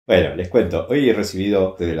Bueno, les cuento, hoy he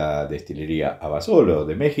recibido de la destilería ABASOLO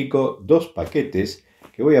de México 2 paquetes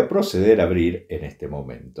que voy a proceder a abrir en este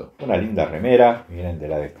momento. Una linda remera, vienen de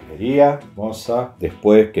la destilería, hermosa.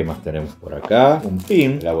 Después, ¿qué más tenemos por acá? Un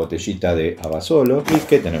pin, la botellita de ABASOLO. ¿Y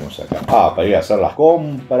qué tenemos acá? Para ir a hacer las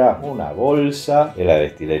compras, una bolsa de la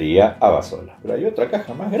destilería ABASOLO. Pero hay otra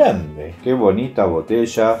caja más grande. Qué bonita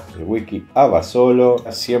botella de whisky ABASOLO,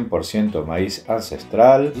 100% maíz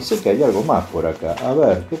ancestral. Y sé que hay algo más por acá. A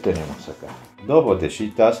ver, ¿qué tenemos acá? 2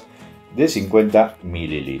 botellitas de 50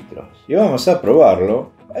 mililitros. Y vamos a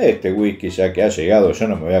probarlo. Este whisky ya que ha llegado, yo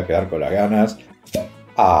no me voy a quedar con las ganas.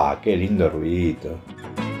 ¡Ah, qué lindo ruidito!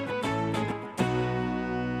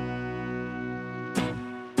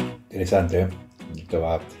 Interesante, ¿eh? Esto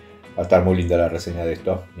va a estar muy linda la reseña de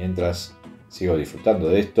esto. Mientras sigo disfrutando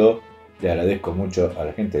de esto, le agradezco mucho a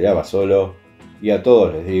la gente de ABASOLO y a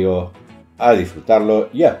todos les digo a disfrutarlo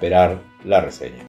y a esperar la reseña.